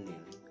Brighton 1-0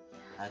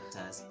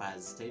 at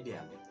Spurs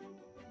Stadium.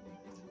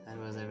 That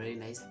was a very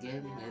nice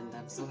game, and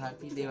I'm so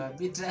happy they were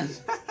beaten.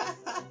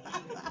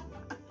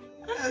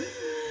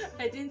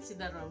 I didn't see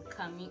that one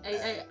coming.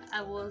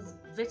 I was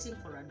waiting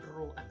for a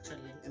draw,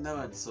 actually. No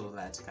one saw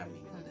that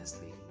coming,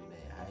 honestly.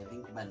 I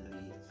think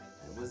Burnley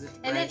was it.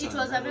 And then it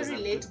was a very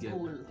late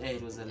goal. Yeah,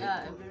 it was a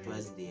late goal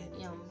towards the end.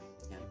 Yeah.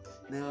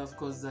 Now, of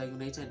course,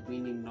 United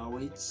winning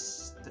Norwich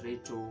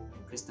 3-2.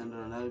 Cristiano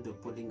Ronaldo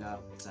pulling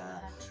out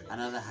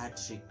another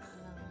hat-trick.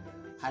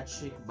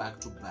 Hat-trick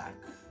back-to-back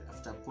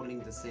after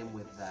pulling the same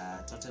with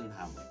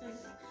Tottenham.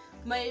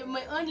 My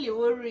only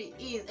worry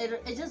is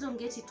I just don't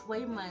get it why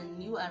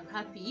man you are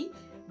happy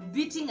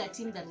beating a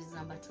team that is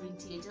number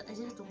 20. I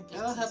just don't get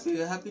it.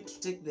 We're happy to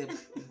take the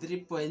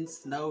 3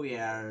 points. Now we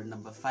are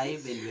number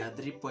 5 and we are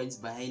 3 points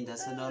behind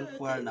Arsenal,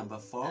 who are number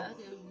 4.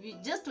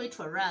 Just wait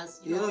for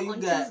us. You know, you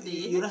guys,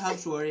 you don't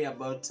have to worry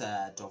about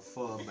top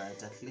 4,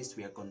 but at least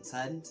we are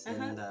concerned.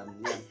 And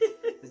yeah,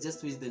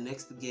 just with the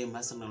next game,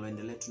 Arsenal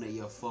and let you know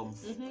your form.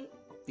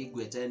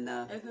 Pigwe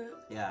tena.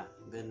 Yeah,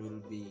 then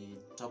we'll be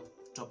top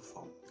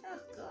 4. Oh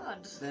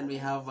God. Then we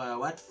have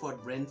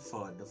Watford,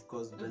 Brentford. Of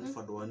course,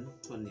 Brentford won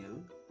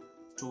 2-0.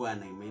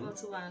 2-1, I mean.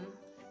 2-1.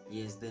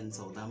 Yes, then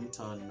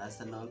Southampton,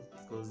 Arsenal,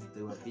 because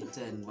they were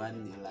beaten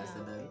 1-0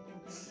 Arsenal.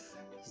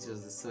 It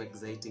was so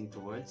exciting to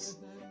watch.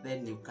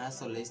 Then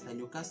Newcastle, Leicester.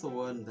 Newcastle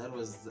won. That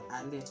was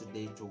earlier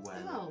today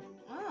 2-1. Oh,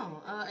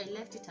 I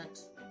left it at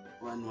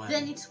 1-1.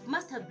 Then it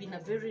must have been a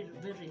very,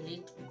 very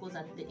late because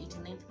at the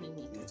 89th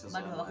minute,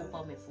 bado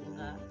hawakuwa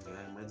wamefunga.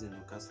 Imagine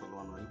Newcastle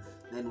 1-1.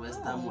 Then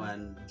West Ham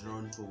won,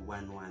 drawn to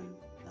 1-1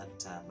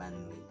 at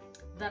Burnley.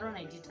 That one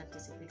I didn't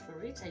anticipate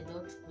for it. I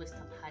thought West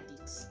Ham had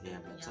it. Yeah,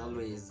 but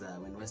always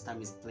when West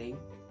Ham is playing,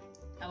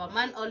 our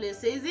man always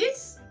says it.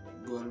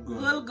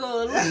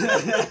 Goal.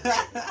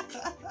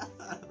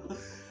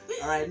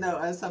 All right,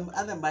 now some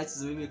other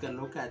matches maybe we can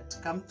look at.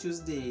 Come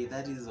Tuesday,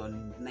 that is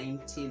on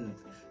 19th,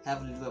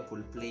 have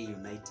Liverpool play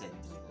United.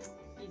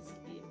 Easy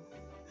game.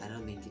 I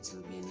don't think it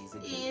will be an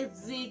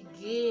easy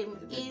game.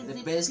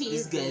 The best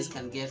these guys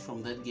can get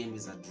from that game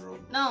is a draw.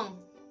 No.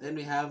 Then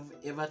we have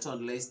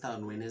Everton Leicester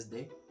on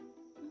Wednesday.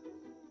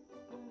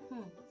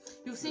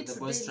 You said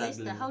today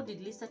Leicester. How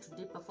did Leicester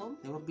today perform?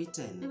 They were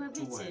beaten.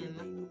 2-1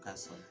 by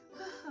Newcastle.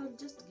 I'll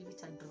just give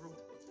it a draw.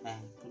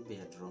 Could be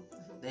a draw.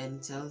 Then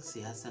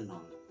Chelsea,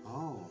 Arsenal.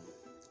 Oh,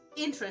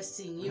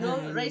 interesting. You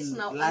know, right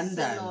now London.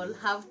 Arsenal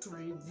have to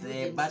review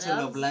the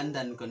Battle of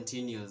London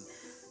continues.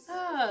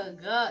 Oh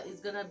God, it's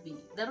gonna be,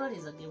 that one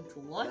is a game to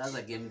watch. That's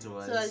a game to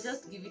watch. So I'll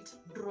just give it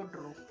draw.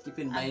 Keep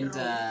in mind,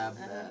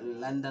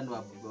 London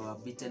were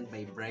beaten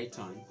by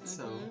Brighton.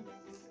 So,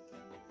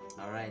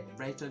 all right,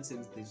 Brighton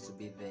seems to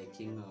be the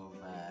king of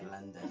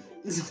London.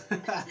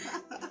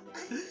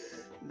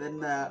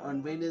 Then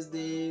on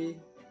Wednesday,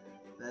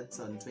 that's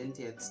on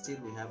 20th. Still,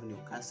 we have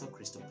Newcastle,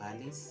 Crystal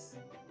Palace.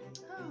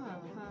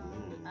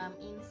 I'm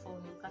in for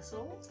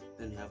Newcastle.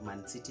 Then we have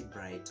Man City,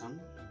 Brighton.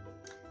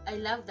 I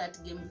love that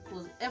game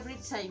because every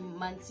time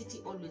Man City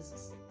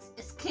always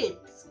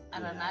escapes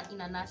in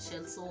a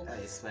nutshell. So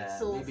I swear,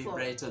 maybe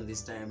Brighton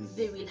this time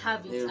they will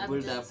have it. They will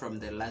build up from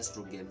the last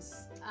 2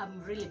 games.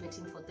 I'm really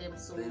betting for them.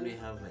 So then we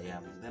have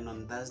then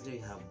on Thursday we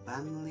have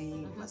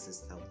Burnley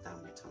versus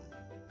Southampton.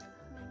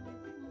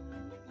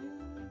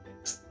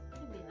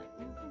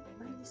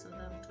 Maybe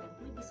Southampton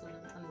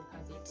will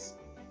have it.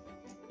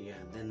 Yeah,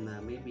 then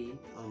maybe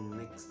on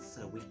next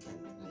weekend,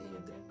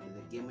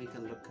 the game we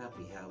can look up,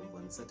 we have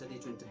on Saturday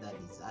 23rd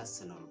is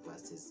Arsenal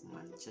versus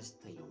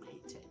Manchester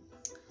United.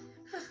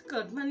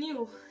 God,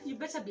 Manu, you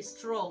better be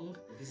strong.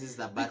 This is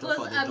the battle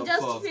because for the top 4. I'm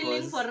just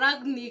feeling for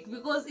Ragnick,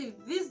 because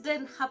if this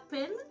didn't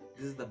happen,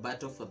 this is the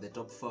battle for the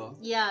top 4.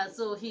 Yeah,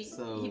 so he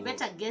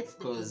better get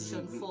the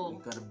position 4. We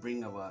gotta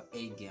bring our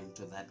A game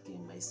to that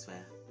game, I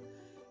swear.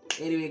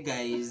 Anyway,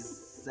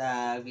 guys.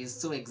 We're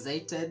so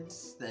excited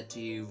that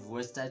you've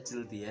watched that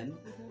till the end.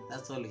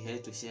 That's all we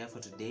had to share for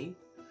today.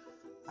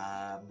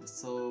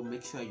 So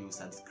make sure you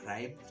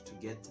subscribe to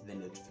get the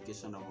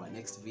notification of our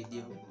next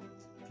video.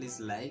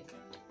 Please like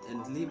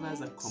and leave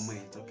us a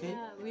comment, okay?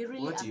 Yeah, we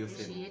really what do you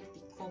appreciate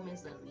the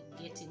comments that we're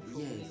getting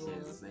from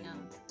Yes,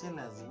 and tell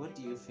us what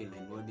do you feel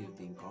and what do you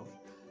think of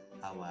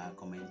our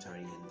commentary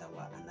and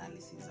our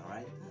analysis,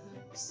 alright?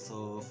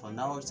 So for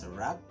now it's a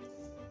wrap.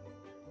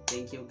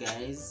 Thank you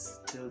guys.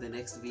 Till the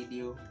next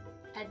video.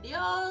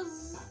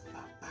 Adios.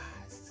 Bye.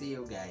 See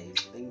you guys.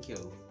 Thank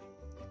you.